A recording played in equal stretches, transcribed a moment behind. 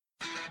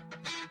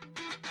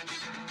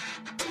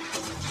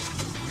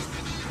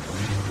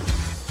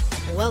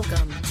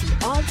Welcome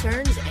to All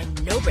Turns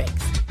and No Breaks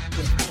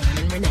with Tam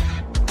and Renee.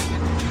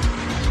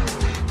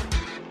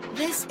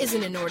 This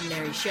isn't an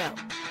ordinary show.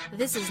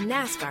 This is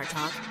NASCAR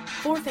talk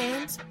for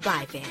fans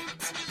by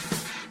fans.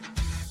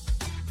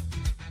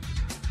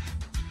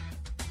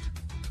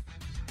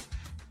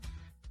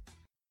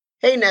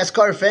 Hey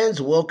NASCAR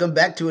fans, welcome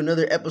back to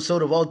another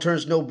episode of All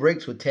Turns No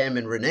Breaks with Tam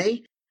and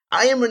Renee.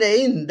 I am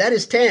Renee and that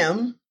is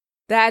Tam.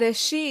 That is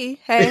she.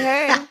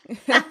 Hey.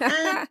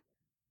 How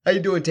you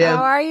doing, Tam?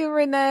 How are you,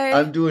 Renee?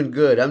 I'm doing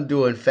good. I'm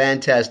doing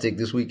fantastic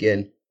this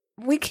weekend.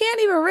 We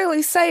can't even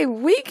really say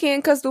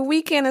weekend because the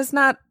weekend is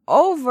not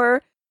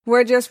over.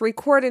 We're just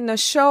recording the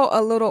show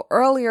a little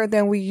earlier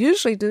than we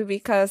usually do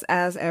because,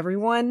 as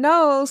everyone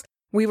knows,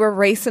 we were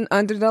racing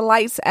under the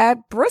lights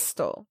at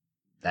Bristol.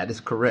 That is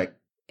correct.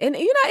 And,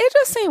 it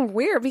just seemed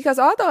weird because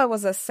although it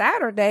was a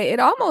Saturday, it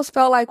almost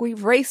felt like we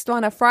raced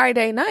on a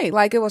Friday night,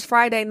 like it was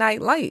Friday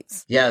Night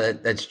Lights. Yeah,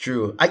 that's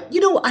true. I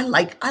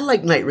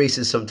like night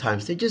races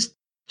sometimes. They just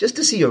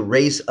to see a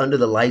race under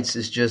the lights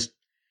is just,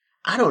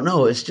 I don't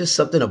know. It's just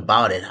something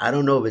about it. I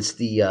don't know if it's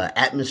the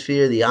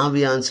atmosphere, the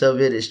ambiance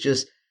of it. It's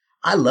just,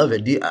 I love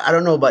it. I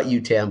don't know about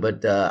you, Tam,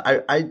 but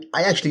I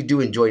actually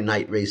do enjoy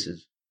night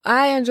races.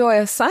 I enjoy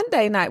a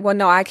Sunday night. Well,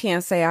 no, I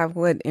can't say I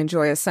would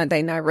enjoy a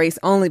Sunday night race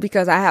only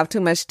because I have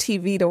too much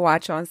TV to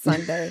watch on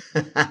Sunday.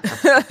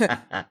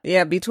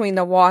 Yeah, between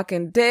The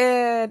Walking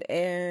Dead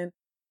and,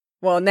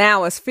 well,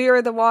 now it's Fear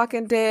of the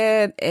Walking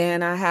Dead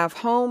and I have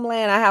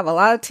Homeland. I have a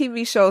lot of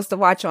TV shows to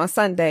watch on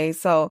Sunday,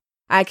 so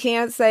I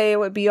can't say it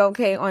would be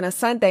okay on a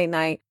Sunday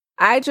night.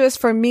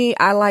 For me,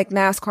 I like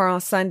NASCAR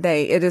on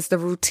Sunday. It is the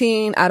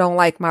routine. I don't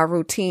like my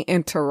routine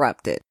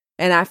interrupted.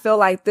 And I feel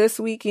like this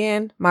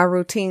weekend, my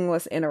routine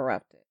was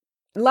interrupted.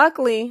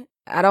 Luckily,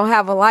 I don't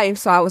have a life,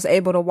 so I was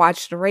able to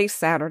watch the race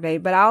Saturday.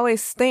 But I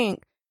always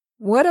think,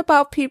 what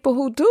about people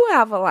who do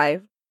have a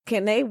life?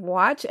 Can they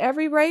watch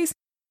every race?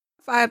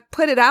 If I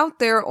put it out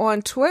there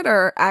on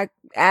Twitter, I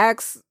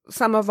asked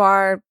some of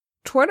our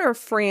Twitter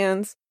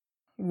friends,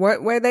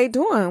 what were they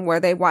doing? Were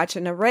they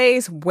watching the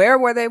race? Where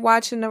were they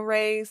watching the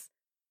race?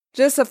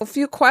 Just a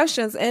few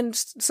questions. And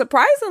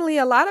surprisingly,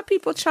 a lot of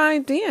people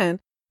chimed in.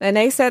 And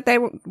they said they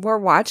were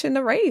watching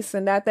the race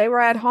and that they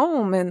were at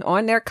home and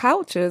on their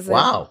couches.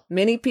 Wow. And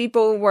many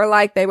people were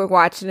like they were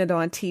watching it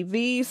on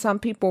TV. Some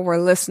people were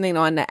listening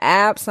on the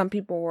app. Some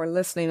people were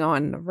listening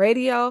on the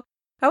radio.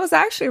 I was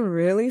actually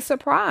really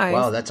surprised.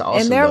 Wow, that's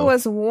awesome. And there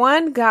was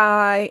one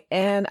guy,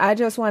 and I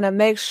just want to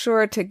make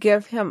sure to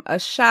give him a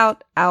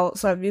shout out.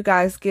 So if you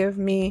guys give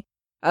me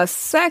a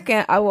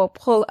second, I will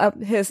pull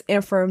up his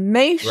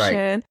information.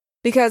 Right.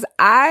 Because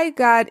I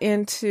got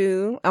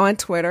on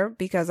Twitter,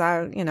 because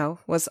I,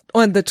 was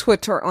on the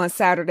Twitter on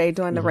Saturday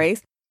during the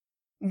race.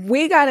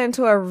 We got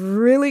into a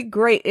really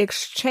great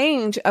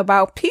exchange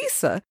about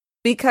pizza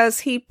because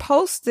he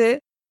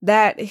posted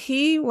that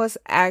he was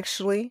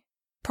actually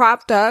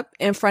propped up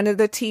in front of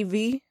the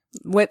TV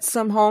with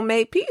some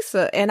homemade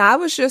pizza. And I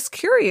was just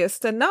curious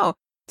to know.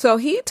 So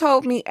he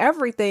told me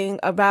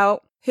everything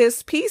about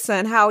his pizza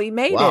and how he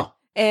made it.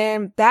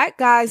 And that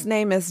guy's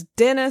name is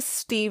Dennis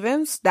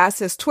Stevens. That's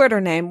his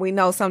Twitter name. We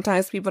know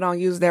sometimes people don't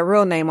use their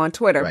real name on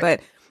Twitter, right. But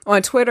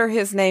on Twitter,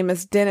 his name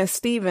is Dennis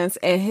Stevens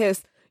and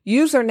his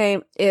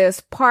username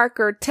is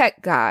Parker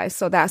Tech Guy.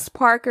 So that's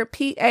Parker,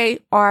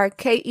 Parker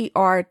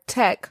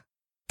Tech,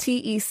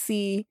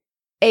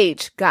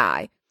 TECH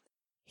Guy.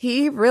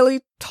 He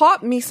really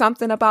taught me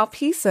something about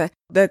pizza.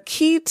 The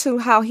key to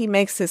how he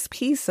makes his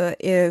pizza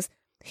is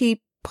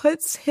he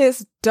puts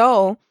his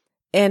dough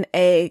in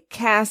a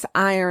cast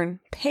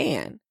iron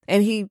pan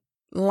and he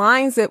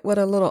lines it with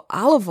a little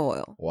olive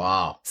oil.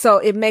 Wow. So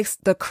it makes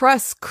the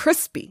crust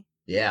crispy.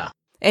 Yeah.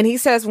 And he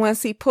says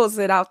once he pulls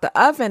it out the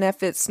oven,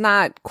 if it's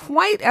not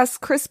quite as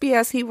crispy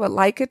as he would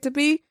like it to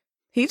be,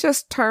 he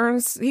puts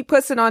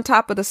it on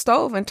top of the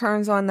stove and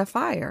turns on the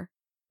fire.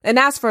 And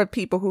that's for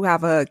people who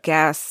have a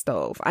gas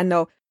stove. I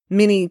know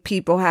many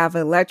people have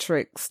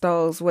electric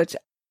stoves, which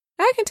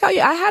I can tell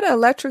you, I had an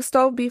electric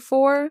stove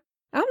before.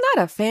 I'm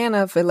not a fan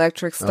of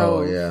electric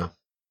stoves. Oh, yeah.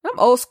 I'm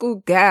old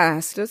school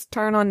gas. Just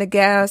turn on the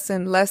gas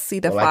and let's see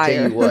the fire. I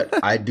tell you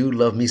what, I do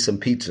love me some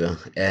pizza,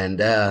 and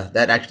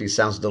that actually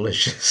sounds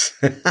delicious.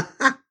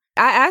 I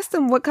asked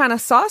him what kind of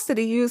sauce did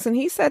he use, and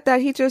he said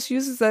that he just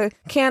uses a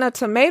can of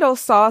tomato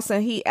sauce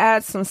and he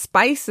adds some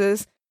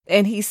spices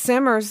and he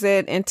simmers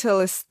it until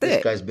it's thick.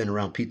 This guy's been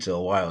around pizza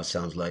a while, it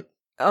sounds like.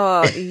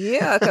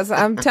 Yeah, because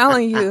I'm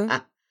telling you,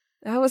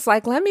 I was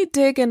like, let me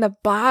dig in the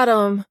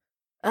bottom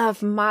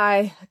of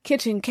my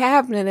kitchen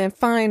cabinet and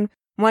find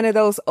one of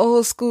those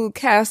old school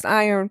cast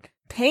iron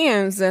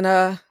pans and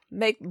I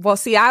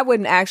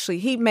wouldn't actually,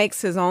 he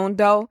makes his own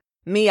dough.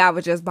 Me, I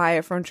would just buy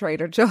it from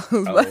Trader Joe's.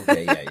 Oh,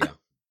 okay, yeah.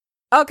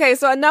 Okay,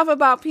 so enough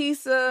about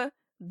pizza.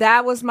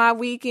 That was my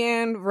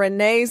weekend.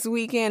 Renee's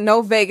weekend.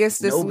 No Vegas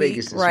this week. No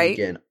Vegas this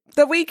weekend.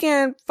 The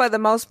weekend, for the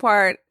most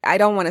part, I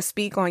don't want to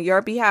speak on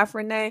your behalf,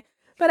 Renee,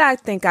 but I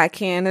think I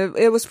can.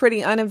 It was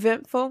pretty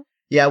uneventful.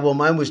 Yeah, well,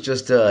 mine was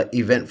just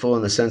eventful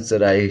in the sense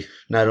that I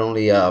not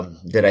only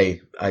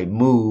did I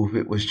move,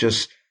 it was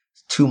just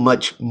too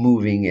much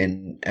moving,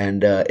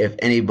 and if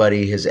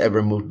anybody has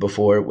ever moved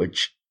before,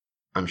 which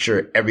I'm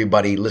sure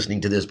everybody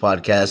listening to this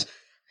podcast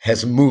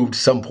has moved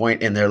some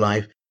point in their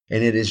life,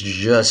 and it is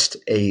just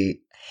a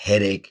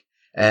headache,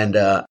 and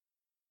I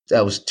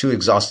was too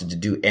exhausted to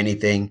do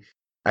anything.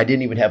 I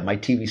didn't even have my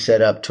TV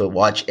set up to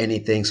watch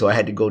anything, so I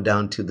had to go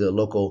down to the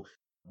local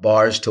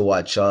bars to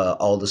watch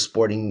all the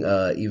sporting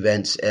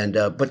events. And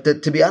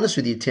to be honest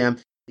with you, Tim,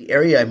 the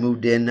area I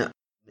moved in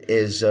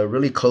is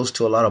really close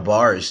to a lot of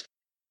bars.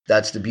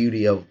 That's the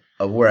beauty of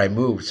where I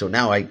moved. So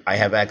now I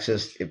have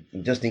access,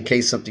 just in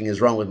case something is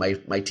wrong with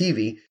my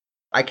TV,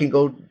 I can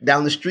go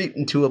down the street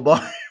into a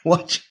bar and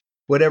watch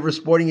whatever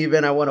sporting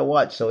event I want to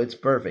watch. So it's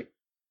perfect.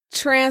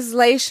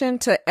 Translation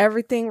to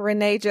everything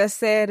Renee just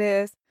said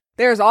is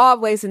there's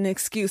always an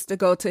excuse to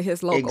go to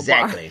his local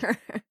bar.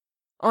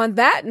 On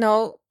that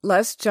note,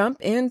 let's jump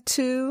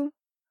into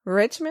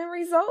Richmond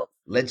results.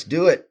 Let's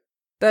do it.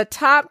 The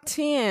top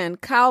 10,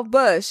 Kyle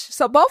Busch.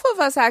 So both of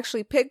us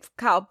actually picked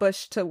Kyle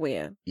Busch to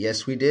win.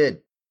 Yes, we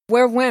did.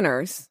 We're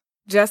winners,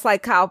 just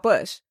like Kyle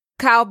Busch.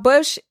 Kyle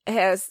Busch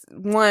has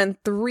won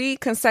 3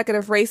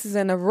 consecutive races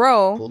in a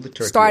row,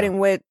 starting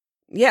with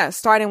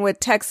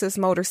Texas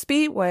Motor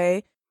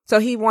Speedway. So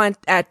he won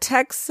at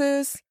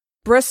Texas,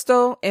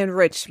 Bristol, and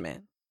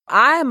Richmond.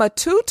 I am a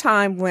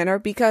 2-time winner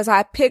because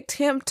I picked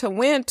him to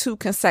win 2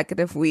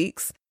 consecutive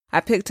weeks.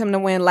 I picked him to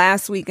win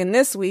last week and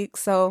this week.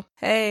 So,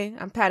 hey,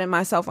 I'm patting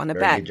myself on the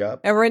back. Good job.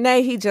 And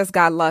Renee, he just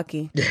got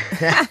lucky.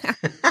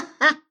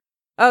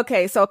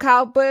 Okay, so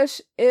Kyle Busch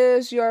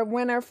is your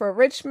winner for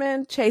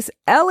Richmond. Chase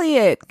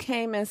Elliott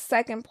came in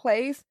second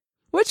place,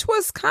 which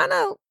was kind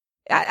of,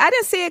 I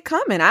didn't see it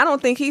coming. I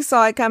don't think he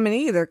saw it coming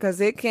either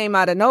because it came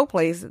out of no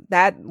place.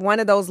 That one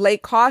of those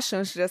late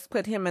cautions just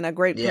put him in a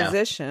great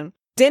position.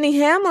 Denny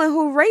Hamlin,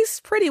 who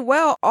raced pretty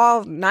well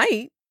all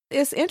night.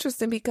 It's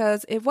interesting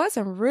because it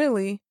wasn't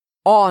really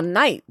all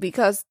night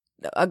because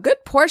a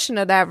good portion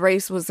of that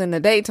race was in the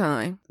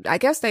daytime. I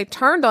guess they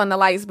turned on the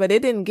lights, but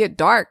it didn't get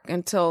dark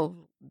until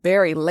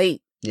very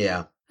late.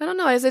 Yeah. I don't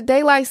know. Is it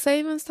daylight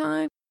savings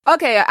time?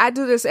 Okay, I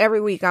do this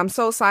every week. I'm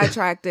so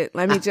sidetracked.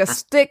 Let me just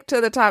stick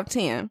to the top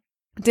 10.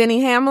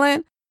 Denny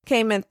Hamlin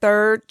came in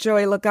 3rd,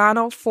 Joey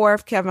Logano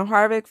 4th, Kevin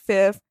Harvick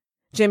 5th,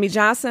 Jimmy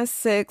Johnson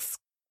 6th,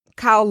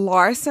 Kyle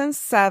Larson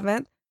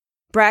 7th,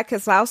 Brad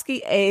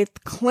Keselowski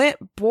 8th, Clint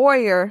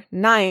Bowyer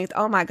 9th.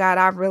 Oh my God,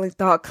 I really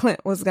thought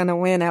Clint was going to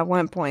win at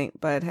one point,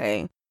 but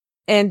hey.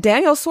 And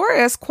Daniel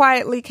Suarez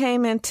quietly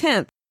came in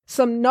 10th.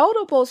 Some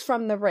notables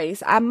from the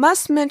race. I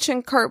must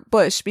mention Kurt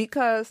Busch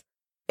because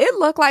it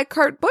looked like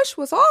Kurt Busch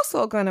was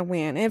also going to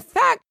win. In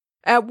fact,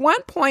 at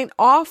one point,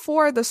 all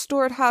 4 of the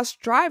Stewart-Haas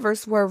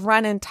drivers were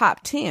running top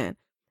 10.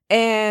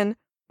 And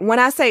when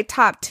I say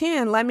top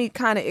 10, let me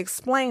kind of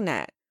explain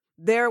that.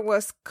 There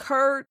was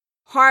Kurt,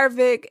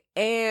 Harvick,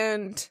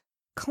 and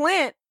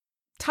Clint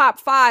top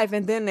 5,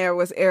 and then there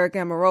was Eric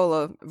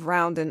Almirola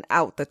rounding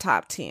out the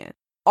top 10.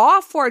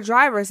 All 4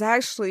 drivers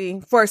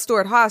actually for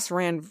Stewart-Haas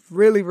ran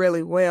really,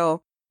 really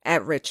well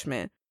at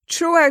Richmond.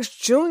 Truex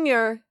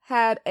Jr.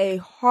 had a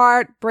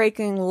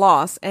heartbreaking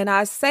loss, and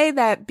I say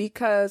that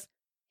because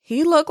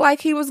he looked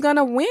like he was going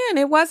to win.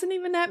 It wasn't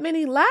even that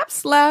many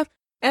laps left,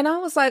 and I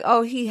was like,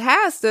 oh, he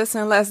has this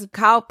unless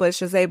Kyle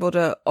Busch is able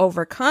to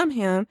overcome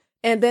him.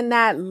 And then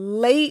that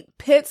late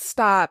pit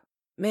stop,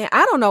 man,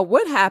 I don't know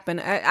what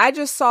happened.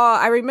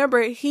 I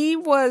remember he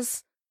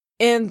was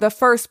in the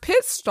first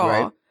pit stall.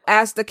 Right.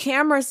 As the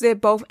cameras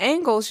did both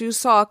angles, you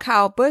saw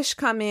Kyle Busch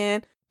come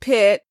in,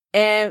 pit,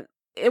 and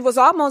it was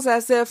almost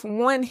as if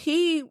when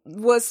he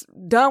was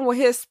done with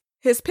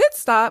his pit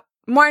stop,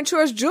 Martin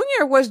Truex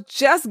Jr. was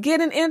just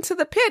getting into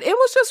the pit. It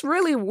was just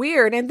really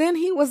weird. And then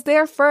he was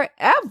there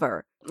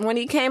forever. When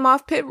he came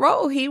off pit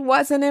road, he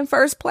wasn't in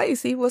first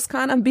place. He was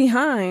kind of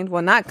behind.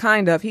 Well, not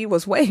kind of. He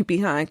was way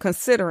behind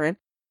considering.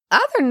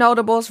 Other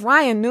notables,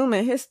 Ryan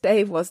Newman, his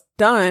day was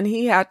done.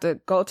 He had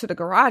to go to the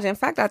garage. In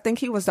fact, I think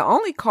he was the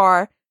only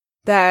car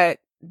that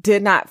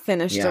did not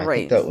finish the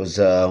race. I think that was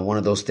one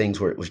of those things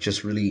where it was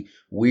just really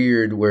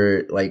weird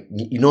where like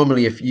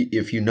normally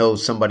if you know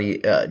somebody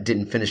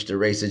didn't finish the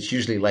race, it's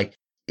usually like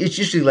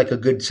a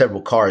good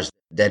several cars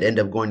that end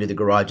up going to the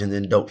garage and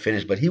then don't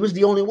finish, but he was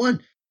the only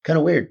one. Kind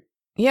of weird.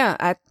 Yeah,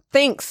 I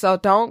think so.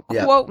 Don't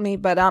quote me,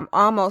 but I'm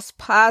almost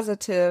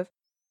positive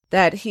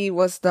that he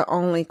was the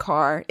only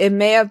car. It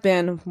may have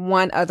been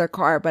one other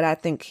car, but I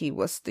think he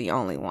was the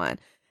only one.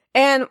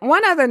 And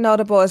one other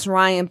notable is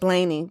Ryan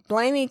Blaney.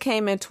 Blaney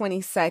came in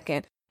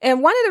 22nd.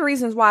 And one of the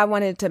reasons why I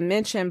wanted to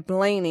mention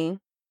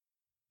Blaney,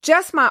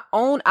 just my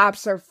own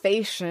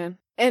observation,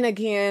 and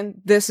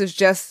again, this is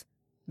just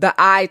the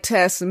eye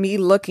test, me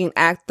looking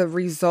at the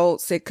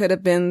results. It could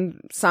have been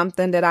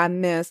something that I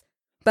missed.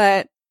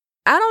 But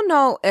I don't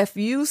know if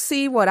you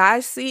see what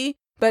I see,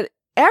 but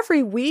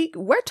every week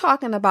we're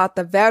talking about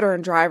the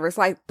veteran drivers.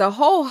 Like the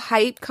whole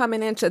hype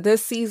coming into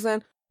this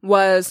season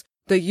was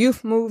the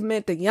youth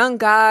movement, the young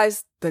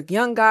guys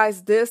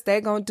this, they're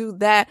going to do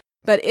that.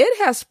 but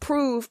it has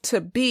proved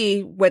to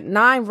be, with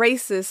 9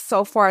 races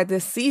so far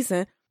this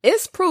season,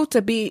 it's proved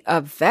to be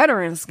a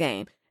veterans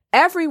game.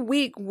 Every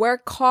week we're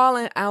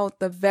calling out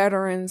the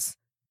veterans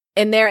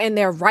and they're in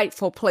their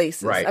rightful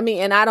places. Right. I mean,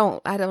 and I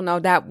don't know,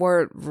 that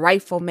word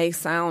rightful may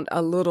sound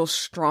a little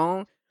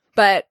strong,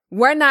 but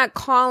we're not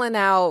calling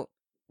out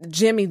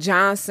Jimmie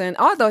Johnson,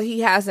 although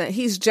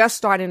he's just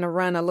starting to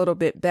run a little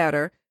bit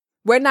better.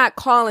 We're not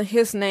calling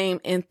his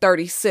name in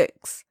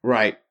 36.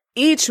 Right.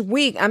 Each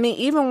week, I mean,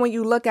 even when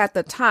you look at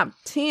the top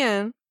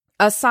 10,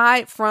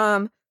 aside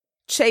from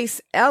Chase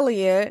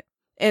Elliott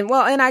and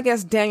I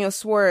guess Daniel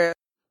Suarez,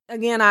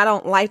 again, I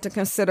don't like to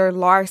consider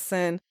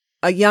Larson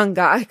a young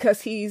guy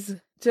because he's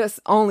just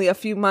only a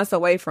few months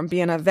away from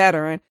being a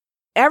veteran.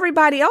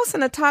 Everybody else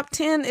in the top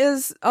 10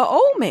 is an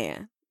old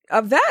man,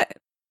 a vet.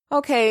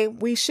 Okay,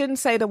 we shouldn't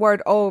say the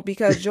word old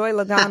because Joey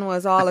Logano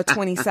is all of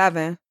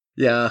 27.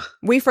 Yeah.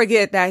 We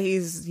forget that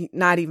he's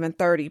not even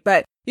 30,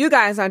 but you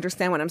guys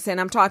understand what I'm saying.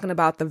 I'm talking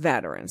about the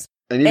veterans.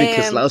 And even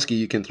Keselowski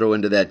you can throw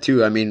into that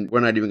too. I mean, we're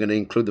not even going to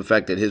include the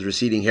fact that his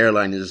receding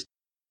hairline is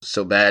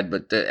so bad,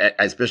 but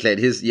especially at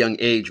his young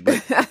age.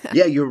 But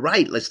yeah, you're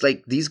right. It's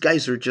like these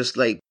guys are just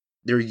like,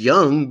 they're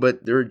young,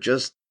 but they're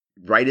just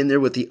right in there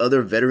with the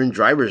other veteran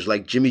drivers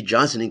like Jimmie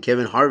Johnson and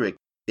Kevin Harvick.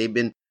 They've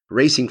been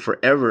racing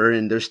forever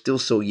and they're still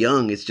so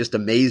young. It's just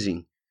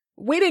amazing.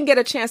 We didn't get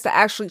a chance to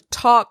actually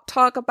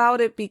talk about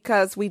it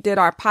because we did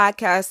our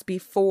podcast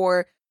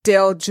before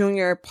Dale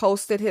Jr.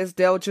 posted his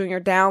Dale Jr.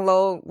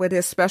 download with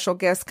his special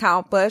guest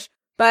Kyle Busch.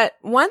 But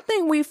one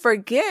thing we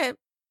forget,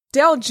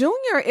 Dale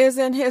Jr. is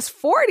in his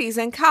 40s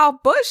and Kyle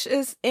Busch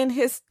is in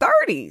his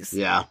 30s.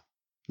 Yeah. Isn't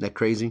that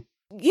crazy?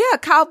 Yeah,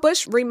 Kyle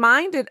Busch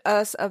reminded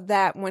us of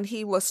that when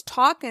he was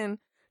talking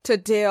to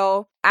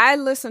Dale. I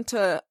listened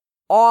to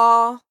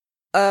all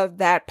of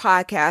that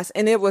podcast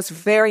and it was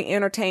very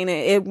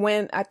entertaining. It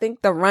went, I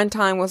think the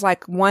runtime was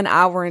like 1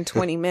 hour and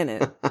 20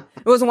 minutes.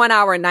 It was 1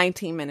 hour and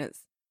 19 minutes.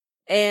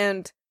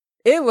 And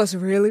it was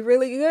really,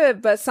 really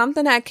good. But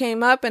something that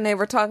came up and they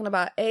were talking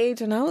about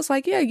age and I was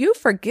like, yeah, you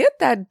forget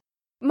that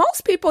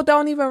most people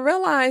don't even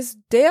realize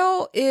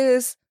Dale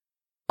is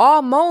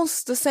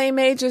almost the same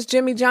age as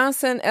Jimmie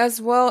Johnson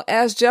as well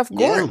as Jeff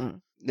Gordon. Yeah.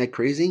 Isn't that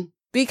crazy?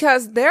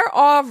 Because they're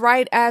all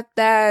right at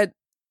that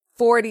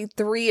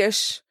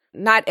 43-ish.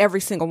 Not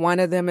every single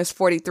one of them is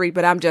 43,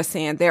 but I'm just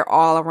saying they're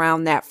all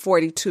around that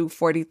 42,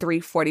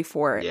 43,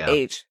 44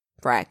 age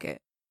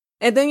bracket.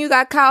 And then you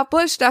got Kyle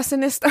Busch that's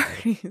in his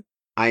 30s.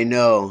 I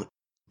know.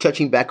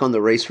 Touching back on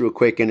the race real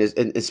quick and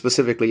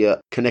specifically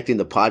connecting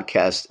the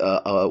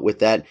podcast with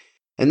that.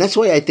 And that's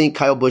why I think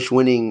Kyle Busch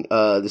winning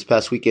this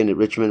past weekend at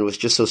Richmond was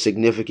just so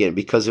significant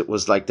because it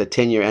was like the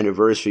 10-year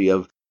anniversary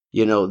of,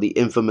 the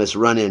infamous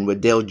run-in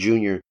with Dale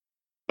Jr.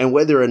 And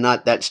whether or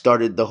not that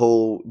started the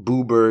whole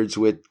boo birds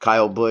with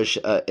Kyle Busch,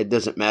 it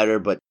doesn't matter.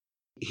 But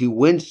he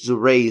wins the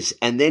race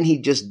and then he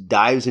just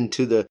dives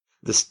into the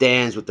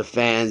stands with the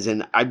fans.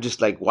 And I'm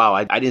just like, wow,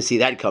 I didn't see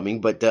that coming.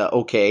 But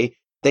okay,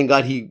 thank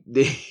God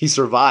he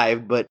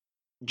survived. But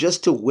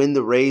just to win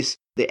the race,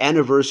 the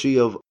anniversary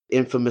of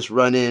infamous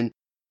run-in,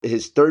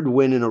 his third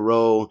win in a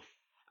row.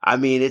 I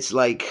mean, it's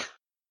like,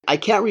 I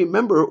can't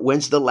remember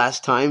when's the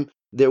last time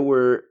there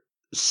were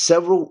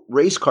several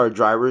race car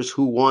drivers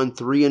who won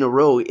 3 in a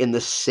row in the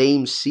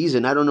same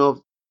season. I don't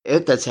know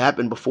if that's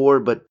happened before,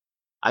 but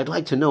I'd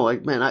like to know.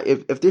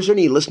 If there's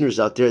any listeners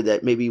out there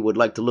that maybe would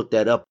like to look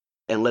that up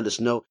and let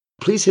us know,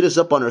 please hit us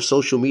up on our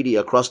social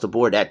media across the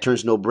board at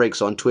Turns No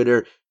Breaks on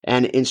Twitter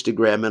and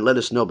Instagram and let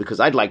us know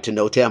because I'd like to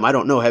know, Tam. I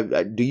don't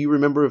know. Do you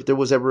remember if there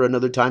was ever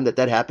another time that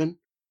happened?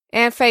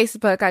 And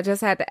Facebook, I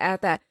just had to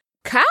add that.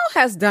 Kyle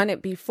has done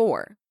it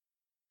before.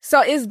 So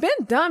it's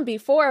been done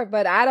before,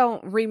 but I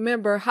don't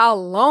remember how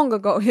long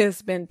ago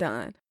it's been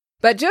done.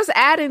 But just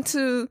adding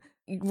to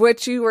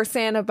what you were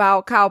saying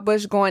about Kyle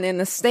Busch going in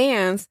the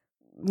stands,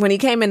 when he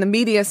came in the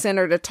media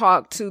center to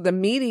talk to the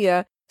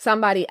media,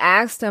 somebody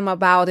asked him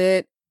about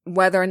it,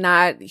 whether or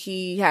not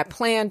he had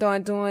planned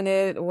on doing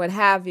it or what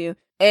have you.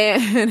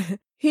 And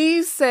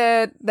he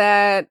said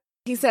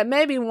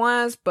maybe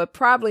once, but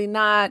probably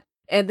not.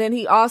 And then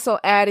he also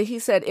added, he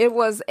said it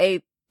was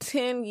a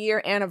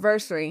 10-year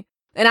anniversary.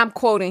 And I'm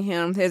quoting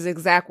him, his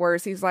exact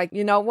words. He's like,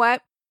 you know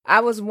what?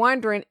 I was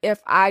wondering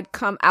if I'd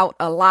come out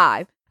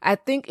alive. I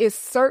think it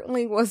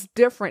certainly was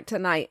different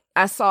tonight.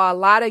 I saw a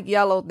lot of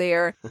yellow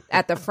there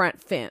at the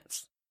front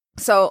fence.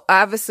 So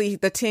obviously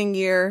the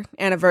 10-year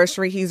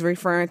anniversary, he's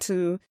referring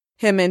to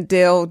him and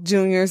Dale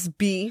Jr.'s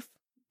beef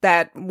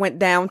that went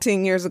down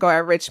 10 years ago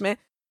at Richmond.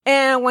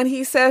 And when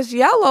he says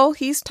yellow,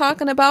 he's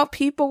talking about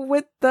people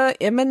with the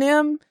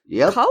M&M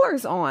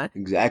colors on.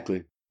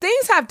 Exactly.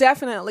 Things have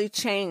definitely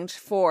changed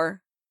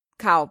for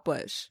Kyle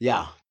Busch.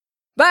 Yeah.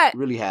 But it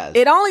really has.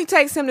 It only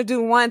takes him to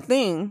do one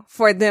thing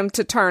for them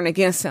to turn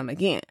against him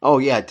again. Oh,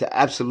 yeah,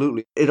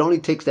 absolutely. It only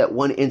takes that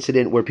one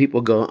incident where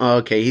people go, oh,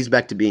 okay, he's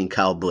back to being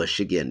Kyle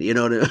Busch again.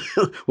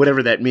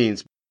 Whatever that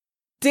means.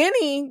 Then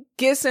he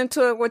gets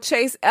into it with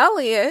Chase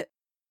Elliott.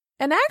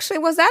 And actually,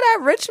 was that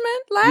at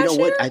Richmond last year? You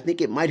know what? I think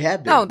it might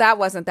have been. No, that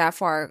wasn't that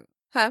far.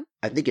 Huh?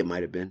 I think it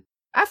might have been.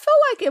 I feel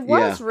like it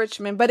was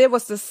Richmond, but it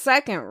was the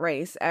second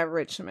race at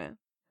Richmond.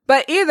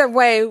 But either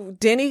way,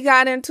 Denny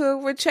got into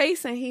it with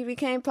Chase and he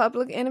became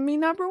public enemy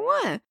number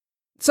one.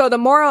 So the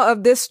moral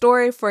of this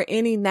story for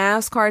any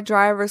NASCAR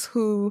drivers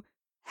who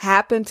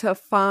happen to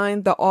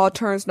find the All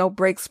Turns No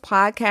Breaks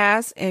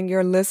podcast and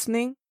you're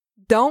listening,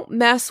 don't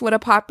mess with a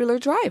popular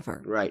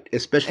driver. Right.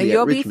 Especially and at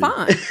you'll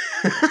Richmond. be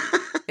fine.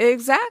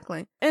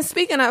 Exactly. And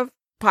speaking of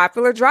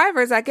popular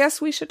drivers, I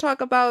guess we should talk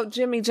about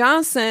Jimmie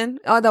Johnson.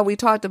 Although we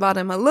talked about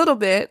him a little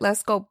bit,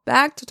 let's go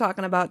back to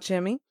talking about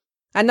Jimmy.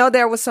 I know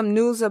there was some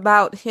news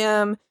about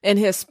him and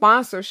his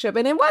sponsorship,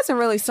 and it wasn't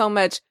really so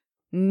much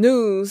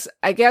news.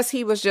 I guess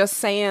he was just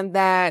saying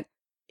that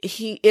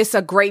it's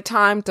a great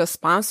time to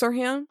sponsor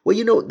him.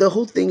 Well, the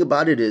whole thing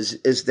about it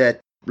is that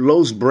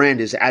Lowe's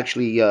brand is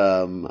actually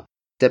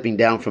stepping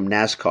down from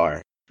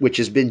NASCAR, which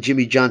has been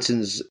Jimmie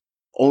Johnson's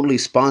only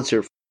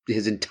sponsor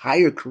his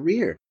entire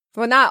career.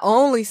 Well, not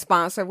only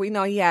sponsor, we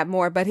know he had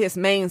more, but his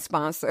main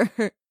sponsor.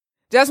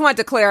 Just wanted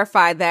to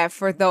clarify that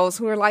for those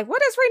who are like,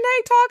 what is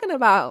Renee talking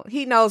about?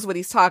 He knows what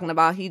he's talking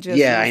about.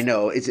 I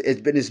know.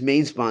 It's been his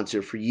main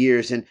sponsor for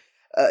years. And,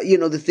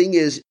 the thing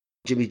is,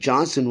 Jimmie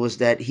Johnson was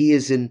that he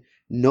is in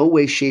no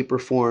way, shape, or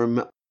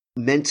form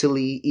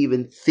mentally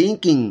even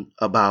thinking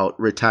about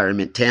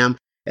retirement, Tam.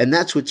 And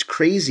that's what's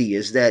crazy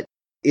is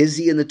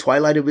he in the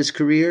twilight of his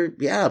career?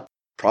 Yeah,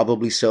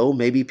 probably so.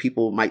 Maybe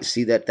people might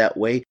see that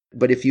way.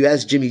 But if you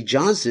ask Jimmie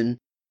Johnson,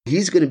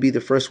 he's going to be the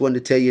first one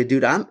to tell you,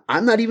 dude, I'm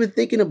not even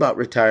thinking about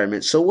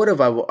retirement. So what if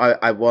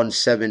I won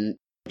 7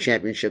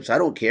 championships? I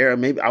don't care.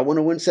 Maybe I want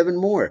to win 7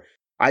 more.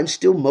 I'm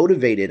still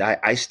motivated.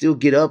 I still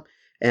get up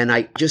and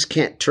I just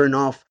can't turn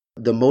off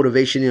the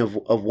motivation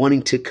of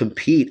wanting to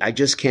compete. I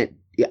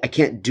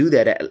can't do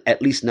that,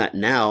 at least not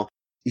now.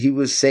 He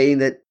was saying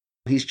that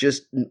he's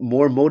just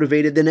more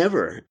motivated than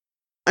ever.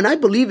 And I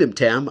believe him,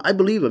 Tam. I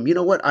believe him. You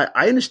know what?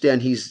 I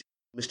understand he's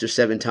Mr.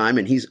 7-time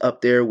and he's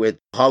up there with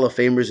Hall of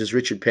Famers as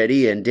Richard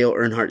Petty and Dale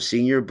Earnhardt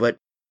Sr., but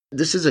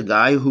this is a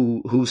guy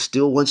who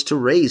still wants to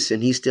race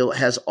and he still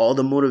has all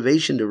the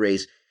motivation to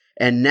race.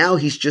 And now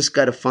he's just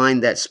got to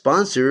find that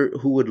sponsor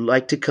who would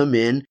like to come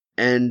in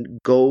and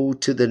go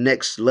to the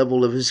next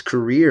level of his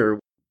career,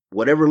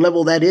 whatever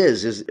level that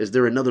is. Is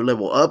there another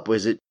level up? Or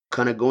is it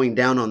kind of going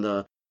down on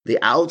the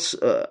outs?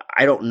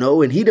 I don't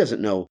know. And he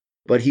doesn't know,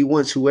 but he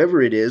wants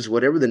whoever it is,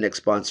 whatever the next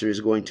sponsor is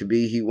going to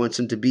be, he wants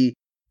him to be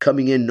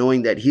coming in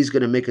knowing that he's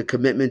going to make a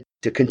commitment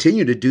to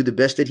continue to do the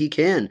best that he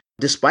can,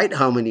 despite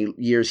how many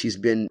years he's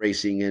been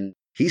racing. And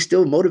he's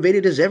still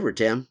motivated as ever,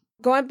 Tam.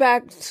 Going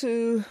back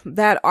to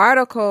that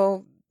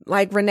article,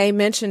 like Renee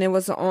mentioned, it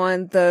was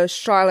on the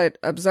Charlotte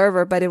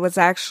Observer, but it was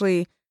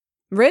actually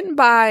written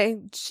by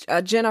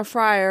Jenna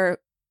Fryer.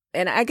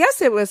 And I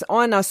guess it was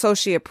on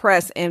Associated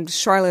Press and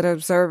Charlotte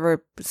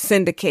Observer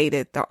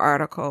syndicated the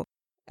article.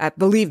 I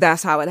believe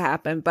that's how it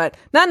happened. But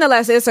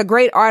nonetheless, it's a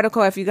great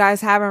article. If you guys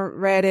haven't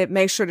read it,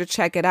 make sure to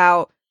check it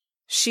out.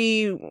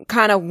 She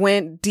kind of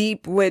went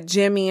deep with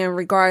Jimmy in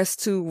regards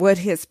to what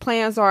his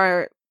plans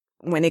are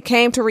when it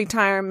came to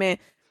retirement.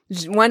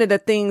 One of the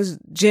things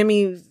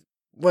Jimmy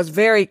was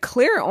very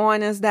clear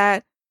on is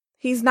that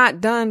he's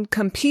not done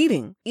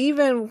competing.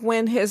 Even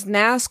when his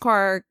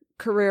NASCAR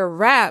career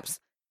wraps,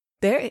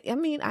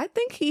 I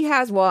think he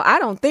has, I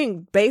don't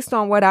think, based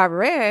on what I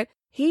read,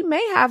 he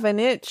may have an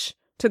itch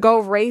to go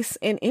race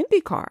in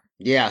IndyCar.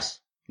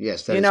 Yes,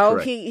 that is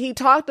correct. He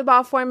talked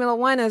about Formula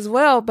One as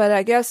well, but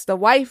I guess the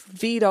wife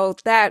vetoed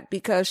that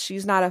because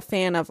she's not a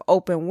fan of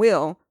open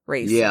wheel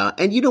racing. Yeah,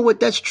 and you know what?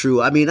 That's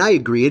true. I mean, I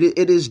agree.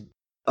 It is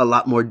a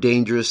lot more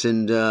dangerous,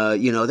 and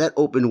that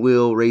open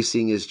wheel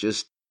racing is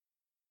just.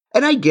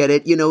 And I get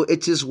it.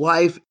 It's his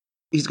wife.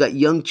 He's got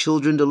young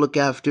children to look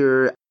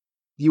after.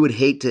 You would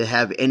hate to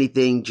have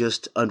anything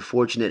just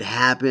unfortunate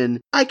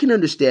happen. I can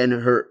understand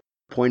her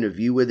point of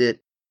view with it.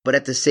 But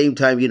at the same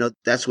time,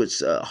 that's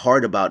what's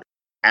hard about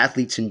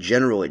athletes in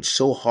general. It's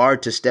so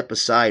hard to step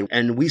aside.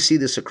 And we see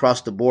this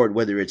across the board,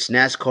 whether it's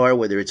NASCAR,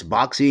 whether it's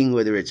boxing,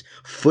 whether it's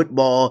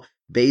football,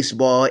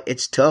 baseball.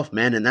 It's tough,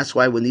 man. And that's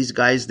why when these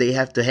guys, they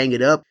have to hang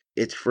it up,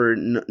 it's for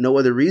no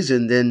other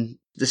reason than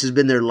this has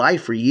been their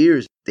life for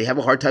years. They have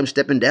a hard time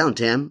stepping down,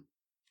 Tam.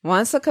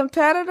 Once a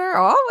competitor,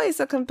 always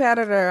a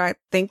competitor. I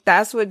think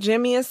that's what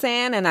Jimmy is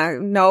saying. And I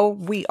know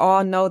we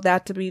all know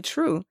that to be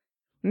true.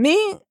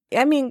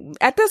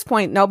 At this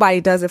point,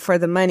 nobody does it for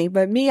the money,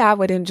 but me, I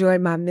would enjoy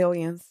my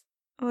millions.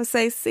 I would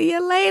say, see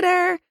you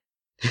later.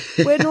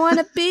 Wouldn't want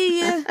to be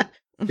you.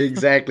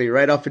 Exactly.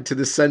 Right off into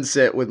the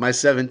sunset with my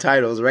 7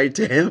 titles, right,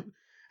 Tim?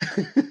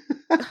 I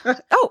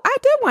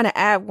did want to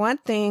add one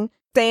thing,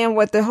 staying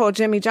with the whole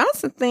Jimmie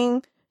Johnson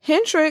thing.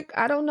 Hendrick,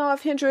 I don't know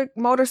if Hendrick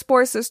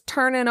Motorsports is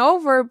turning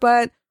over,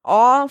 but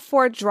all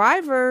 4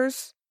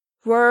 drivers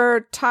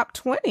were top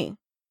 20.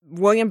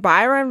 William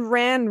Byron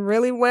ran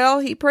really well.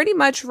 He pretty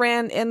much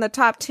ran in the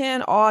top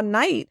 10 all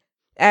night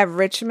at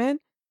Richmond.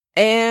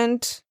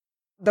 And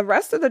the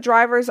rest of the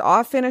drivers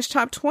all finished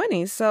top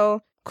 20.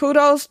 So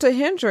kudos to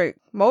Hendrick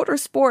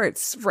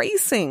Motorsports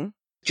Racing.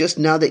 Just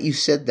now that you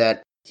said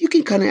that, you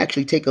can kind of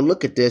actually take a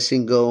look at this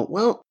and go,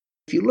 well,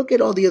 if you look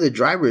at all the other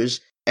drivers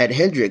at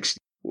Hendricks,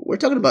 we're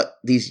talking about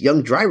these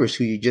young drivers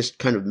who you just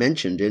kind of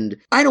mentioned. And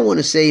I don't want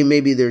to say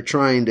maybe they're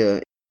trying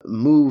to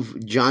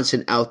move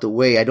Johnson out the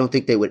way. I don't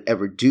think they would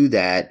ever do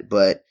that,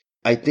 but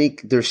I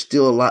think there's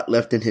still a lot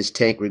left in his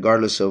tank,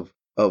 regardless of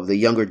the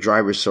younger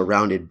drivers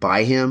surrounded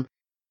by him.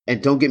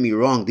 And don't get me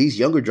wrong, these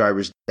younger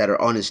drivers that are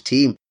on his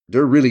team,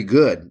 they're really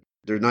good.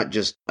 They're not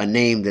just a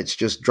name that's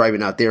just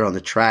driving out there on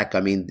the track. I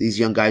mean, these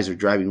young guys are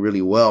driving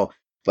really well,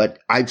 but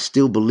I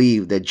still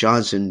believe that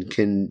Johnson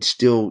can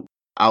still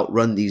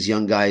outrun these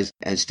young guys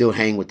and still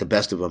hang with the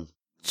best of them.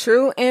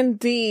 True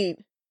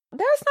indeed.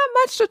 There's not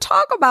much to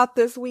talk about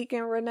this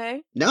weekend,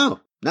 Renee. No,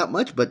 not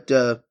much, but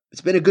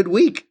it's been a good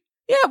week.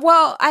 Yeah,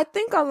 well, I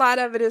think a lot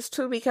of it is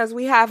too because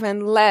we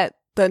haven't let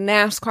the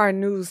NASCAR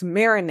news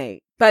marinate.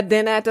 But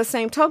then at the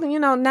same token,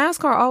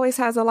 NASCAR always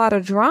has a lot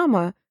of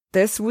drama.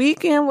 This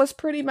weekend was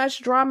pretty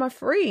much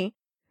drama-free.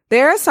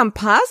 There is some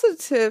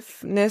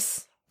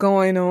positiveness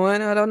going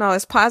on. I don't know.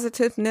 Is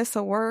positiveness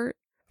a word?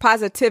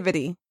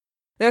 Positivity.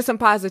 There's some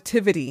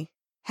positivity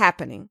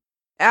happening.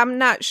 I'm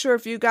not sure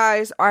if you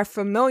guys are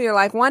familiar.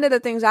 Like one of the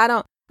things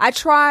I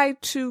try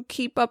to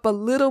keep up a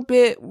little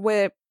bit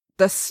with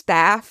the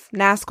staff,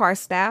 NASCAR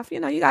staff.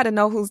 You got to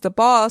know who's the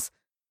boss.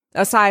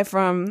 Aside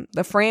from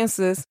the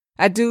Francis,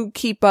 I do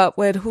keep up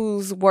with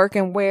who's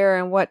working where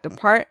and what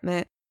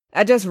department.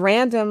 I just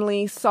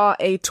randomly saw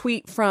a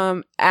tweet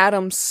from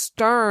Adam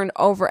Stern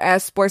over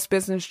at Sports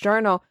Business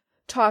Journal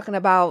talking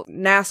about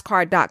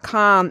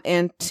NASCAR.com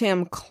and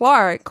Tim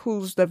Clark,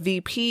 who's the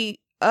VP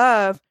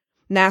of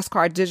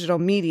NASCAR Digital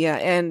Media.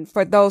 And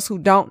for those who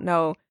don't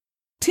know,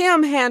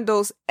 Tim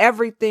handles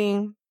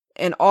everything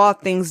and all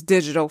things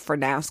digital for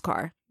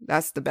NASCAR.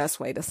 That's the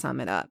best way to sum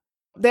it up.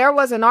 There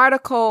was an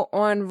article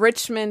on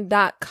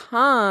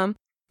Richmond.com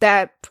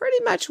that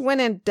pretty much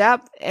went in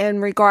depth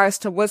in regards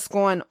to what's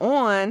going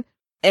on.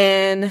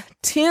 And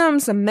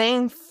Tim's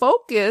main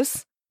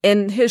focus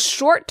and his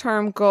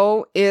short-term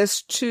goal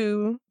is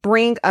to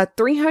bring a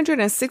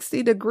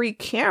 360-degree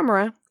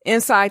camera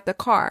inside the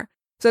car.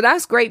 So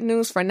that's great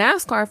news for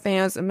NASCAR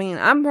fans. I mean,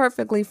 I'm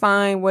perfectly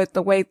fine with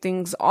the way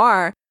things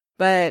are.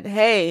 But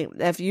hey,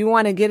 if you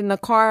want to get in the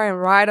car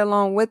and ride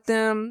along with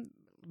them,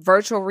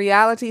 virtual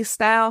reality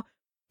style,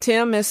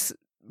 Tim is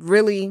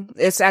really,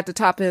 it's at the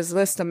top of his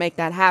list to make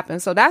that happen.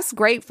 So that's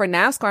great for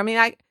NASCAR. I mean,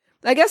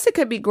 I guess it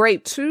could be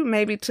great too,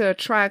 maybe to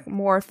attract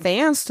more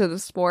fans to the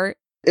sport.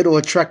 It'll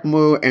attract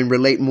more and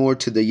relate more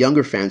to the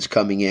younger fans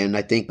coming in.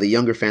 I think the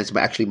younger fans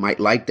actually might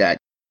like that.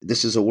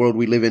 This is a world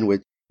we live in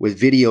with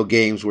video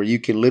games where you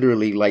can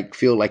literally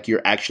feel like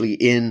you're actually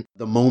in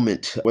the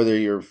moment, whether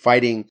you're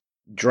fighting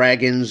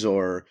dragons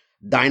or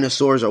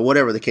dinosaurs or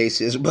whatever the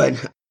case is.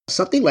 But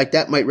something like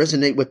that might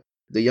resonate with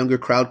the younger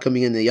crowd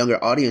coming in, the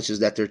younger audiences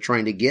that they're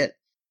trying to get.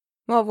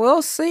 Well,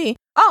 we'll see.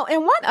 Oh,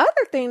 and one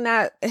other thing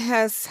that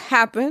has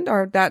happened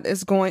or that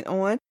is going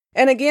on,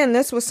 and again,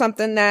 this was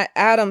something that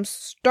Adam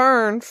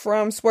Stern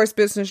from Sports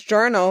Business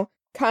Journal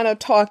kind of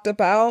talked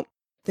about.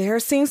 There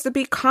seems to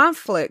be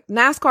conflict.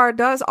 NASCAR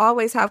does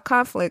always have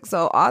conflict.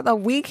 So although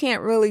we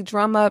can't really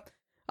drum up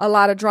a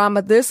lot of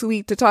drama this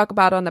week to talk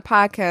about on the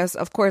podcast,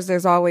 of course,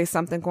 there's always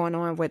something going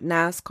on with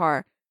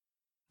NASCAR.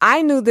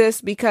 I knew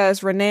this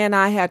because Renee and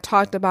I had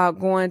talked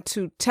about going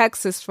to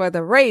Texas for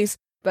the race,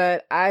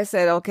 but I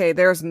said, okay,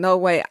 there's no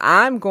way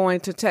I'm going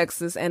to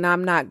Texas and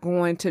I'm not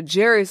going to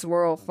Jerry's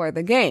World for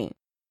the game.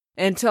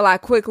 Until I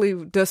quickly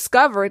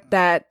discovered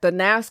that the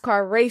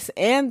NASCAR race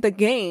and the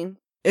game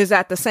is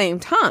at the same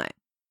time.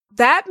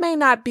 That may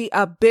not be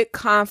a big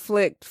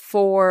conflict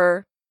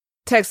for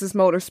Texas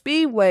Motor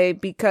Speedway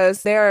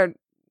because their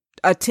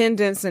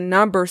attendance and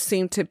numbers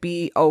seem to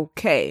be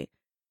okay.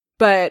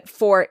 But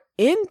for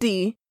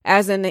Indy,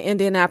 as in the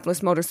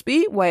Indianapolis Motor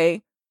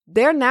Speedway,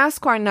 their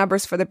NASCAR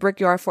numbers for the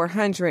Brickyard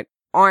 400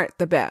 aren't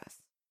the best.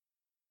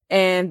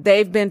 And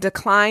they've been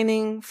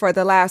declining for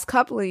the last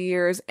couple of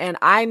years. And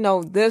I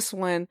know this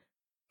one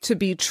to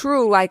be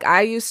true. Like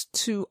I used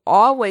to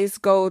always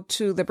go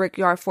to the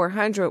Brickyard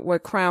 400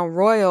 with Crown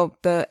Royal,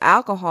 the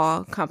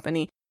alcohol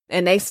company,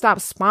 and they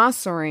stopped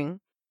sponsoring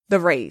the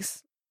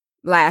race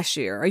last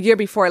year. A year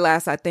before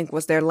last, I think,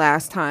 was their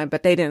last time,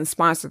 but they didn't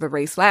sponsor the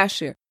race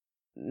last year.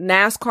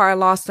 NASCAR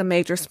lost a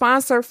major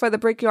sponsor for the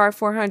Brickyard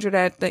 400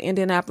 at the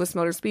Indianapolis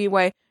Motor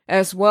Speedway,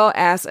 as well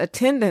as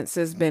attendance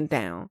has been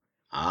down.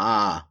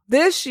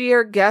 This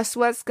year, guess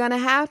what's going to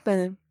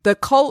happen? The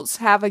Colts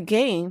have a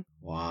game.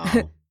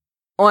 Wow.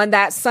 On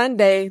that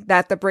Sunday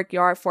that the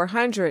Brickyard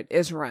 400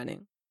 is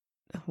running.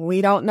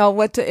 We don't know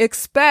what to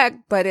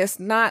expect, but it's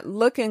not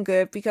looking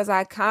good because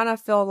I kind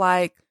of feel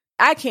like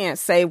I can't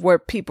say where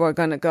people are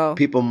going to go.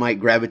 People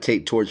might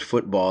gravitate towards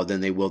football than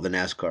they will the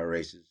NASCAR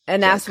races.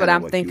 And that's what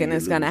I'm thinking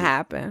is going to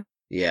happen.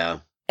 Yeah.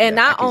 And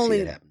not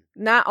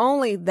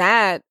only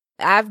that,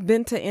 I've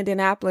been to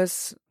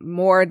Indianapolis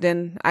more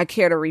than I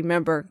care to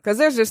remember because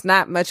there's just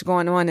not much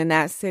going on in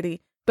that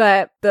city.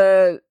 But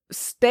the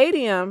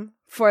stadium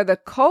for the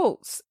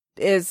Colts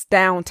is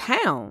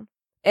downtown.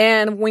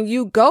 And when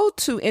you go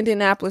to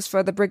Indianapolis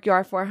for the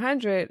Brickyard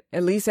 400,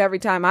 at least every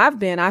time I've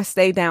been, I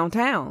stay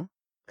downtown.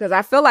 Because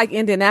I feel like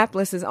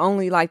Indianapolis is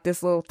only like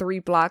this little 3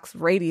 blocks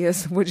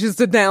radius, which is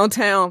the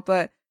downtown.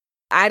 But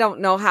I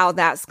don't know how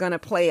that's going to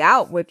play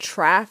out with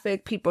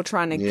traffic, people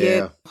trying to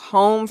get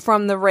home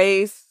from the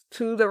race,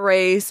 to the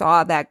race,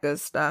 all that good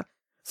stuff.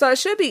 So it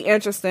should be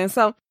interesting.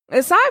 So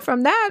aside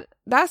from that,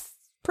 that's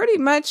pretty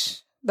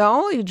much the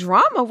only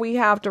drama we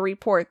have to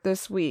report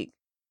this week.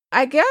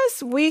 I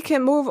guess we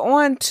can move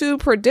on to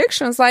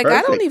predictions. Like,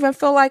 perfect. I don't even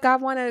feel like I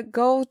want to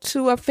go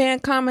to a fan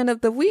comment of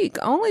the week,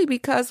 only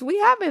because we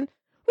haven't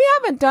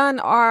done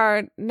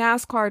our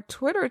NASCAR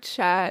Twitter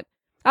chat.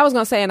 I was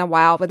going to say in a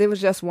while, but it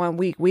was just 1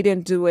 week. We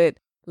didn't do it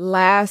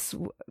last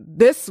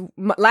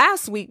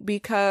week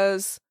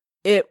because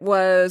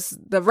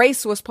the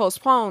race was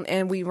postponed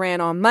and we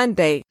ran on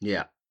Monday.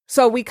 Yeah.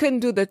 So we couldn't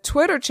do the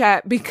Twitter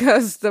chat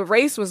because the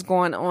race was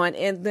going on.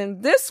 And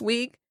then this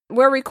week,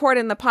 we're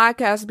recording the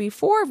podcast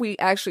before we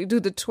actually do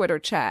the Twitter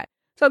chat.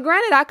 So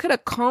granted, I could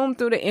have combed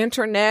through the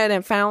internet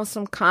and found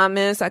some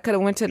comments. I could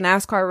have went to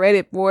NASCAR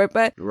Reddit board,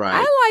 but right.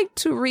 I like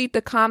to read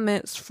the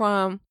comments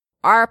from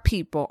our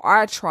people,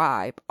 our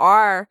tribe,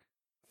 our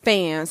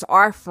fans,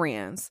 our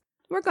friends.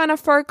 We're going to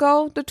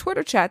forgo the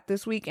Twitter chat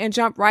this week and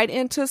jump right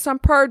into some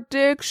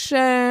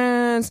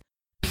predictions.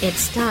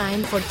 It's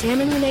time for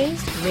Tam and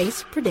Renee's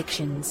race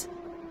predictions.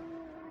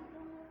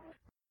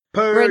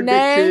 Predictions.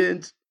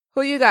 Renee,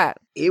 who you got?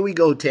 Here we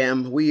go,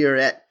 Tam. We are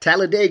at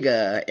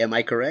Talladega. Am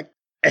I correct?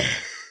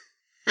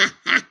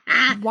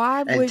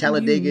 Why would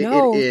Talladega you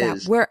know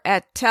that we're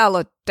at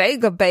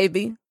Talladega,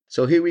 baby?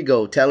 So here we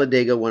go.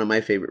 Talladega, one of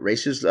my favorite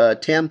races.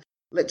 Tam,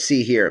 let's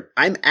see here.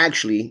 I'm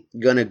actually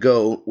going to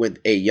go with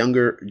a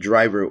younger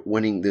driver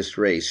winning this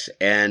race.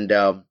 And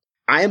I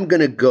am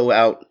going to go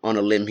out on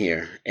a limb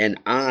here. And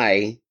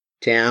I,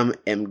 Tam,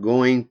 am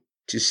going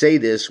to say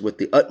this with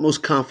the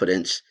utmost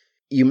confidence.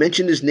 You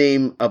mentioned his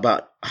name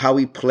about how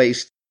he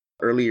placed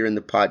earlier in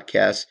the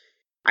podcast.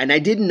 And I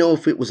didn't know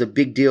if it was a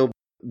big deal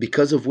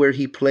because of where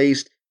he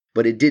placed,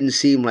 but it didn't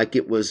seem like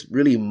it was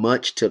really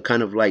much to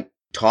kind of like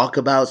talk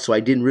about. So I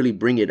didn't really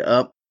bring it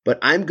up. But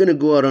I'm going to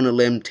go out on a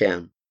limb,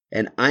 Tam,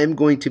 and I'm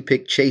going to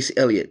pick Chase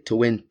Elliott to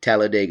win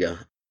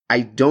Talladega.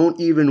 I don't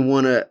even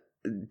want to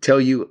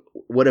tell you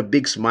what a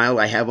big smile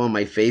I have on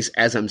my face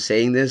as I'm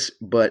saying this,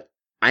 but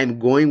I'm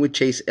going with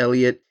Chase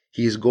Elliott.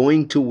 He's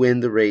going to win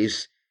the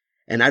race.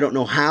 And I don't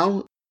know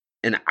how,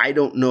 and I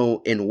don't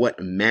know in what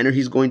manner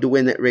he's going to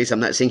win that race. I'm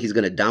not saying he's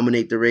going to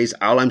dominate the race.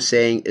 All I'm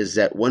saying is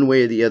that one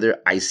way or the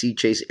other, I see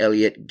Chase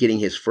Elliott getting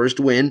his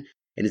first win,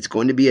 and it's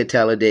going to be at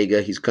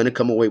Talladega. He's going to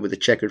come away with a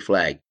checkered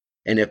flag.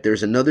 And if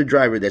there's another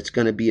driver that's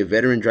going to be a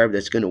veteran driver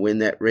that's going to win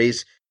that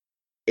race,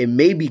 it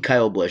may be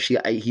Kyle Busch.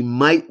 He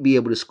might be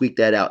able to squeak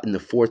that out in the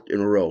 4th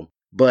in a row.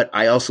 But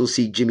I also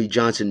see Jimmy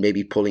Johnson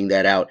maybe pulling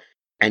that out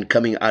and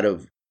coming out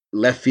of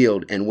left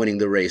field and winning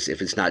the race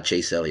if it's not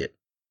Chase Elliott.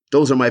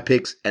 Those are my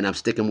picks, and I'm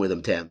sticking with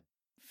them, Tam.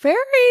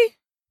 Very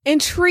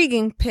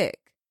intriguing pick.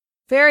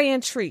 Very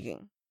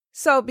intriguing.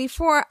 So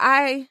before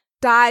I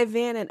dive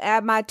in and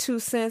add my 2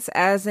 cents,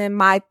 as in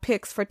my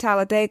picks for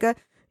Talladega,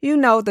 you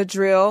know the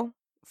drill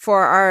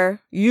for our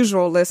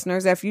usual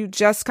listeners. If you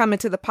just come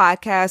into the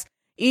podcast,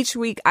 each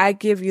week I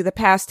give you the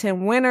past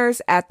 10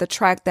 winners at the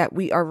track that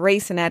we are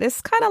racing at. It's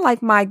kind of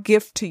like my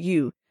gift to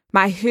you,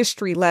 my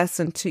history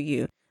lesson to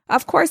you.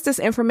 Of course, this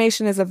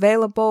information is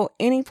available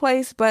any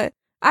place, but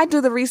I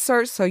do the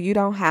research so you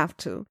don't have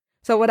to.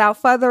 So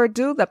without further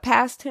ado, the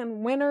past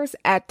 10 winners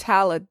at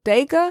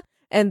Talladega.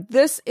 And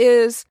this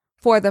is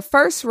for the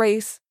first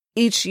race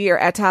each year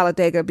at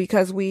Talladega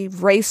because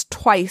we've raced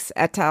twice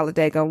at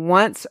Talladega,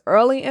 once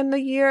early in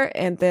the year,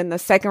 and then the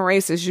second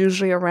race is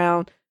usually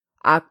around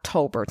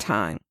October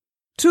time.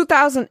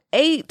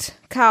 2008,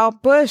 Kyle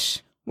Busch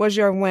was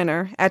your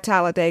winner at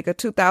Talladega.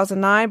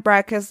 2009,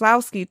 Brad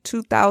Keselowski.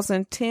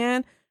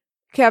 2010,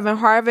 Kevin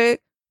Harvick.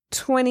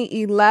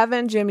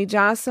 2011, Jimmy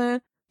Johnson.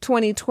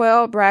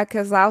 2012, Brad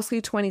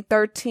Keselowski.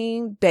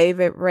 2013,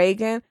 David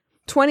Ragan.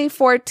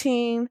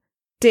 2014,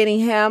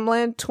 Denny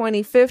Hamlin.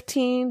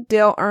 2015,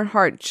 Dale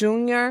Earnhardt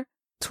Jr.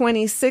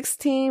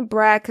 2016,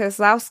 Brad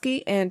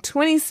Keselowski. And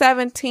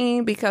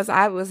 2017, because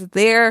I was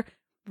there,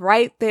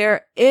 right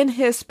there in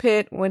his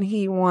pit when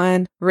he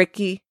won,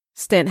 Ricky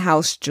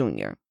Stenhouse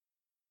Jr.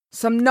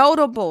 Some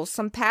notables,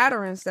 some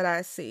patterns that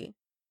I see.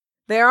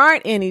 There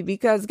aren't any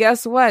because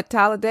guess what?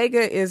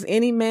 Talladega is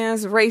any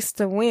man's race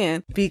to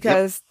win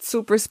because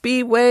super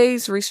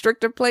speedways,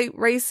 restrictor plate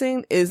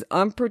racing is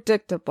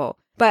unpredictable.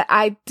 But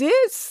I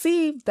did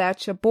see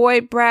that your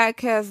boy Brad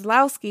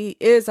Keselowski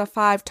is a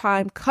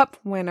 5-time Cup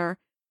winner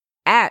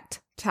at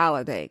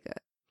Talladega.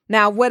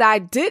 Now, what I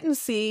didn't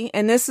see,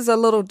 and this is a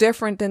little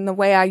different than the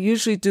way I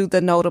usually do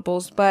the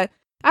notables, but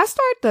I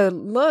started to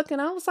look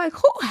and I was like,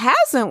 who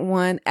hasn't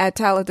won at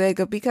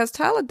Talladega? Because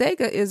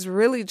Talladega is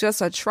really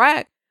just a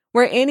track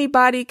where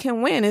anybody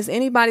can win. It's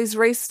anybody's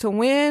race to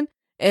win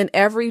and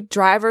every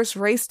driver's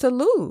race to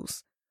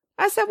lose.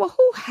 I said, well,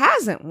 who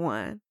hasn't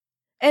won?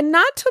 And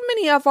not too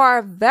many of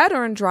our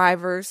veteran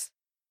drivers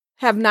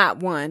have not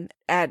won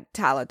at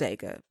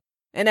Talladega.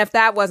 And if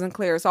that wasn't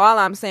clear, so all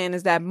I'm saying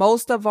is that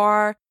most of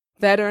our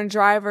veteran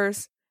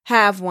drivers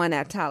have won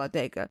at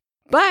Talladega.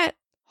 But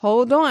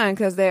hold on,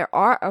 because there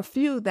are a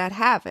few that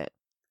haven't.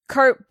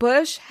 Kurt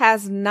Busch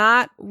has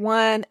not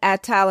won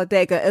at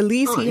Talladega. At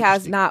least he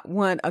has not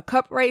won a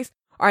Cup race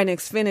or an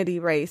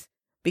Xfinity race.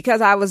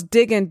 Because I was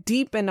digging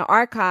deep in the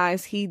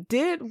archives, he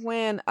did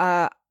win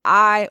a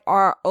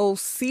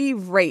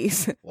IROC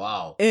race.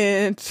 Wow.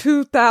 In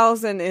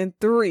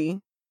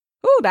 2003.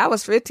 Ooh, that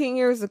was 15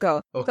 years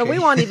ago. Okay. So we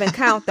won't even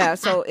count that.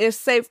 So it's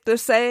safe to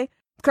say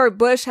Kurt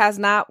Busch has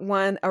not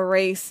won a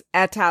race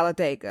at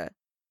Talladega.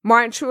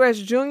 Martin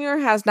Truex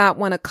Jr. has not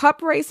won a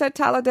Cup race at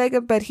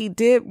Talladega, but he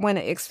did win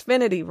an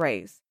Xfinity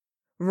race.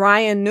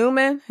 Ryan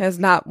Newman has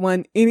not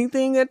won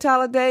anything at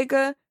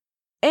Talladega.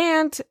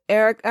 And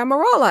Aric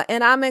Almirola.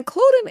 And I'm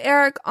including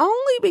Aric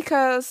only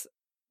because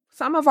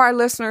some of our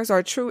listeners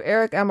are true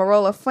Aric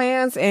Almirola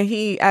fans, and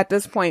he, at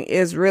this point,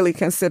 is really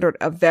considered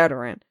a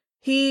veteran.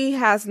 He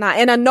has not,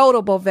 and a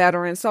notable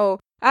veteran. So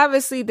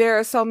obviously there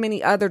are so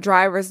many other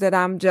drivers that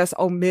I'm just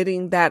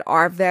omitting that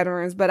are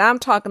veterans, but I'm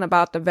talking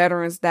about the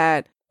veterans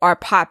that are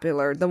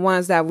popular, the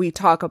ones that we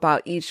talk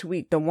about each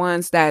week, the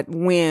ones that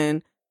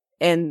win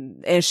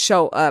and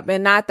show up.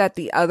 And not that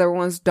the other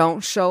ones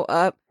don't show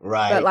up.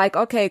 Right. But like,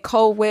 okay,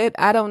 Cole Witt,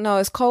 I don't know.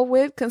 Is Cole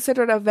Witt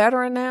considered a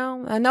veteran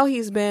now? I know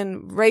he's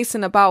been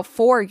racing about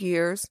 4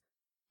 years.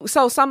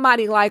 So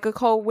somebody like a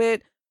Cole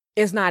Witt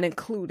is not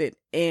included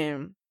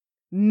in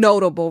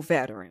notable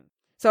veteran.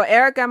 So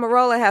Aric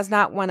Almirola has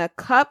not won a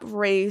Cup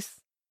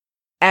race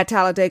at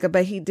Talladega,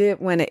 but he did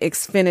win an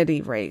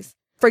Xfinity race.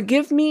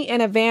 Forgive me in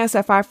advance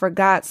if I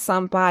forgot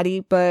somebody,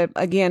 but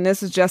again,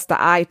 this is just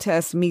the eye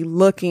test, me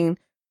looking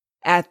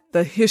at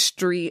the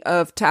history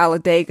of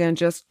Talladega and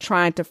just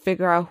trying to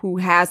figure out who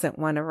hasn't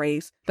won a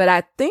race. But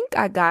I think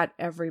I got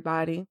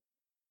everybody.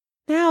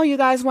 Now you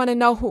guys want to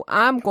know who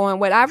I'm going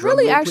with. I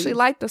really actually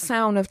like the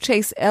sound of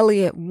Chase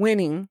Elliott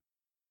winning,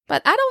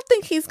 but I don't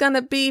think he's going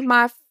to be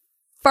my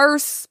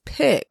first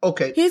pick.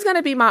 Okay. He's going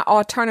to be my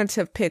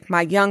alternative pick,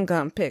 my young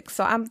gun pick.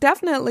 So I'm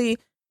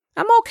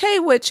okay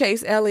with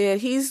Chase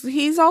Elliott.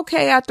 He's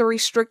okay at the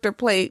restrictor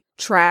plate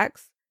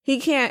tracks. He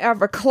can't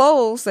ever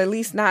close, at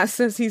least not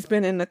since he's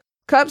been in the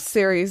Cup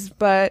Series,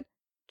 but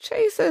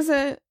Chase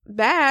isn't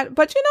bad.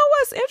 But you know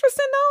what's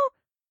interesting though?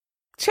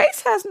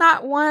 Chase has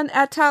not won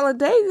at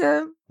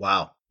Talladega.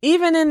 Wow.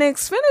 Even in the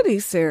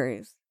Xfinity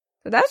Series.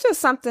 So that's just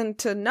something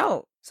to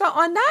note. So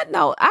on that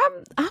note,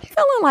 I'm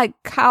feeling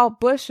like Kyle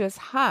Busch is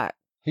hot.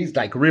 He's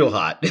like real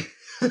hot.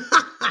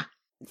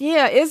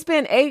 Yeah, it's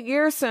been 8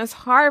 years since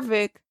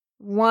Harvick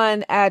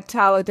won at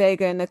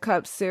Talladega in the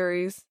Cup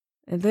Series.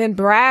 And then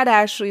Brad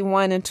actually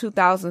won in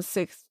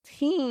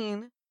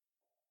 2016.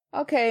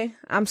 Okay,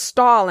 I'm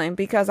stalling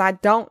because I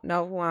don't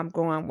know who I'm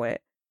going with.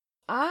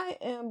 I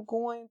am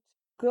going to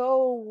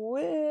go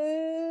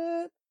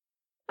with...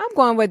 I'm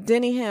going with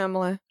Denny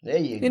Hamlin. There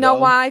you go. You know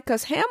why?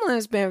 Because Hamlin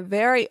has been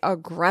very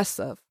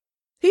aggressive.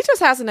 He just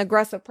has an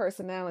aggressive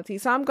personality.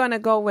 So I'm going to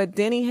go with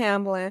Denny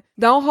Hamlin.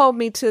 Don't hold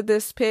me to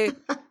this pick.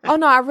 Oh,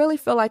 no, I really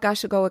feel like I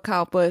should go with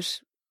Kyle Busch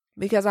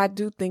because I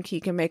do think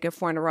he can make it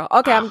 4 in a row.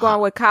 Okay, I'm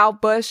going with Kyle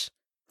Busch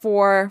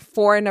for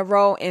 4 in a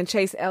row and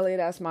Chase Elliott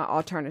as my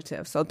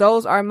alternative. So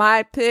those are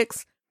my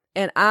picks,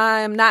 and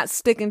I'm not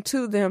sticking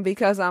to them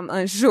because I'm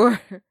unsure.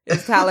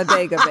 It's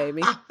Talladega,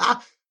 baby.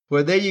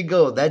 Well, there you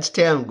go. That's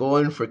Tam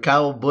going for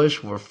Kyle Busch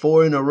for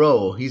 4 in a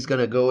row. He's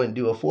going to go and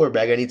do a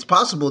 4-bagger. And it's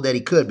possible that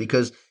he could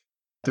because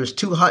there's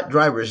 2 hot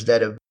drivers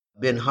that have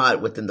been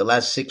hot within the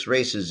last 6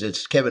 races.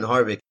 It's Kevin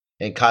Harvick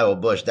and Kyle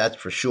Busch. That's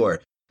for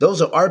sure.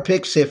 Those are our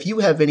picks. If you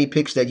have any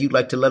picks that you'd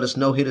like to let us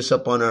know, hit us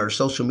up on our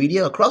social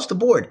media across the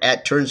board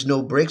at Turns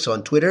No Breaks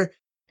on Twitter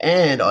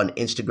and on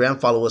Instagram.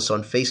 Follow us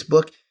on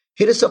Facebook.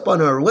 Hit us up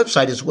on our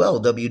website as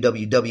well,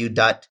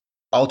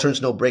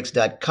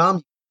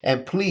 www.allturnsnobreaks.com.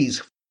 And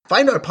please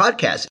find our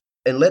podcast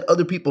and let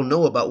other people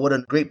know about what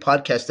a great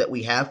podcast that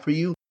we have for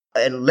you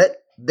and let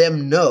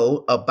them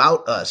know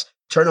about us.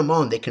 Turn them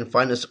on. They can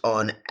find us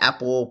on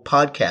Apple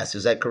Podcasts.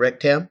 Is that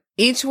correct, Tam?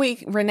 Each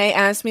week, Renee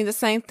asks me the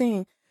same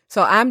thing.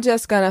 So I'm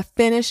just going to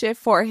finish it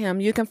for him.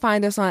 You can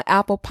find us on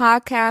Apple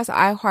Podcasts,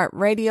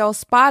 iHeartRadio,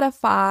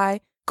 Spotify,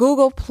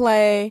 Google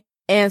Play,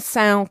 and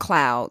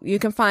SoundCloud. You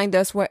can find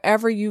us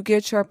wherever you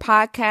get your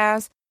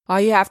podcasts. All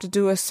you have to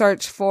do is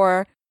search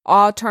for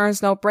All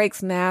Turns No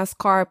Breaks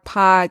NASCAR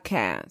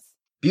Podcast.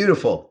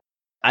 Beautiful.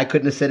 I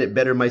couldn't have said it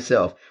better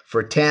myself.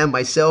 For Tam,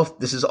 myself,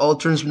 this is All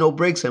Turns No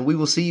Breaks, and we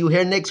will see you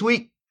here next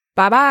week.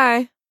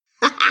 Bye-bye.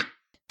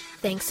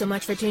 Thanks so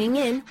much for tuning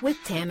in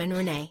with Tam and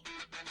Renee.